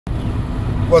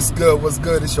What's good? What's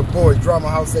good? It's your boy, Drama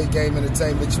House 8 Game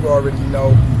Entertainment. You already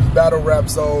know. Battle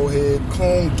Rap's old head,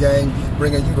 Coon Gang,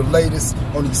 bringing you the latest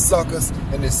on these suckers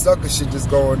and this sucker shit just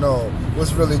going on.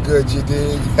 What's really good, you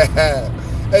dig?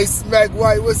 Hey, Smack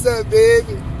White, what's up,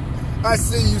 baby? I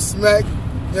see you, Smack.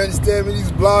 You understand me?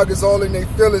 These bloggers all in their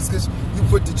feelings because you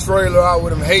put the trailer out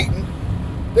with them hating.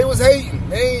 They was hating.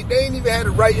 They ain't even had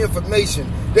the right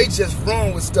information. They just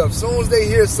run with stuff. Soon as they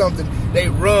hear something, they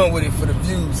run with it for the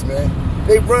views, man.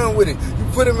 They run with it. You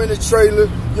put them in the trailer,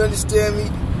 you understand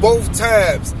me? Both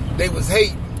times, they was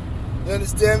hating. You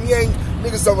understand me? Ain't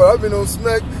niggas talking about, I've been on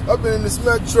Smack, I've been in the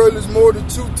Smack trailers more than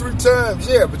 2-3 times.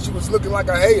 Yeah, but you was looking like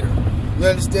a hater. You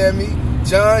understand me?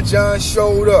 John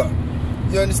showed up.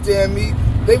 You understand me?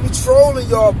 They be trolling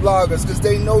y'all bloggers because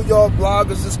they know y'all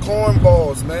bloggers is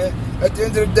cornballs, man. At the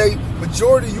end of the day,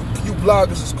 majority of you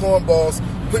bloggers is cornballs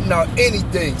putting out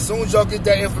anything. As soon as y'all get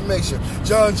that information,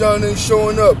 John ain't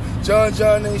showing up.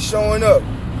 John ain't showing up.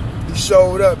 He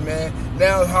showed up, man.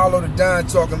 Now Hollow Da Don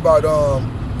talking about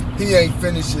he ain't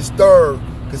finished his third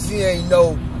because he ain't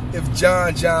know if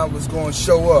John was going to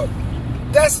show up.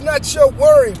 That's not your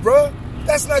worry, bro.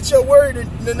 That's not your worry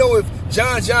to know if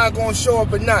John going to show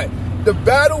up or not. The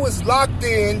battle is locked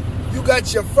in. You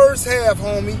got your first half,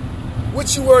 homie.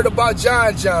 What you worried about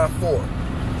John for?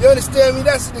 You understand me?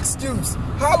 That's an excuse.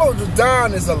 Hollow Da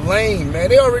Don is a lame, man.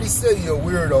 They already said you're a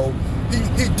weirdo.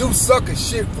 He do sucker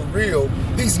shit for real.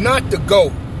 He's not the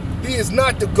GOAT. He is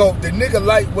not the GOAT. The nigga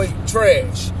lightweight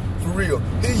trash, for real.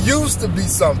 He used to be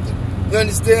something. You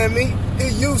understand me? He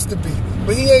used to be.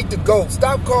 But he ain't the GOAT.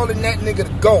 Stop calling that nigga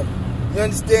the GOAT. You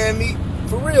understand me?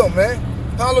 For real, man.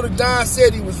 Hollow Da Don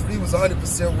said he was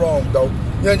 100% wrong, though.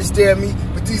 You understand me?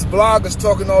 But these bloggers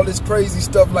talking all this crazy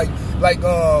stuff like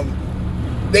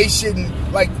they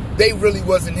shouldn't, like they really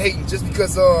wasn't hating just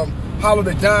because Hollow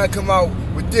Da Don come out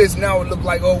with this. Now it look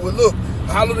like, oh well, look,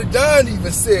 Hollow Da Don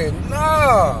even said,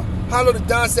 nah. Hollow Da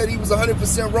Don said he was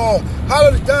 100% wrong.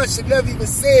 Hollow Da Don should never even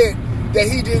said that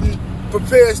he didn't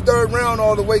prepare his third round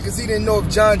all the way because he didn't know if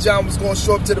John was going to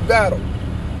show up to the battle.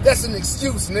 That's an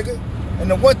excuse, nigga. And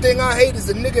the one thing I hate is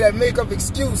the nigga that make up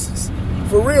excuses.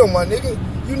 For real, my nigga.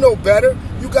 You know better.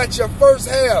 You got your first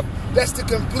half. That's to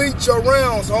complete your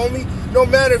rounds, homie. No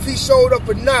matter if he showed up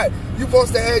or not, you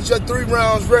supposed to have your 3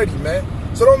 rounds ready, man.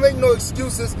 So don't make no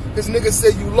excuses because niggas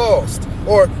say you lost.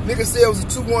 Or niggas say it was a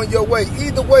 2-1 your way.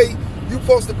 Either way, you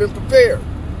supposed to have been prepared.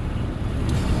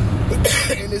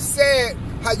 And it's sad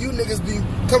how you niggas be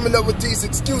coming up with these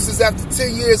excuses after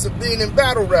 10 years of being in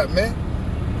battle rap, man.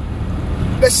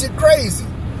 That shit crazy.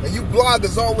 And you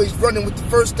bloggers always running with the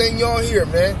first thing y'all hear,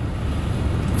 man.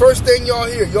 First thing y'all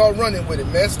hear, y'all running with it,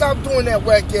 man. Stop doing that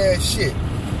whack ass shit.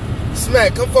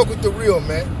 Smack, come fuck with the real,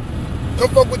 man.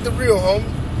 Come fuck with the real,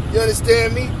 homie. You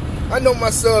understand me? I know my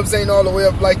subs ain't all the way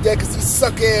up like that because these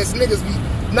suck ass niggas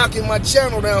be knocking my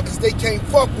channel down because they can't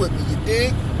fuck with me, you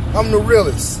dig? I'm the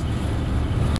realest.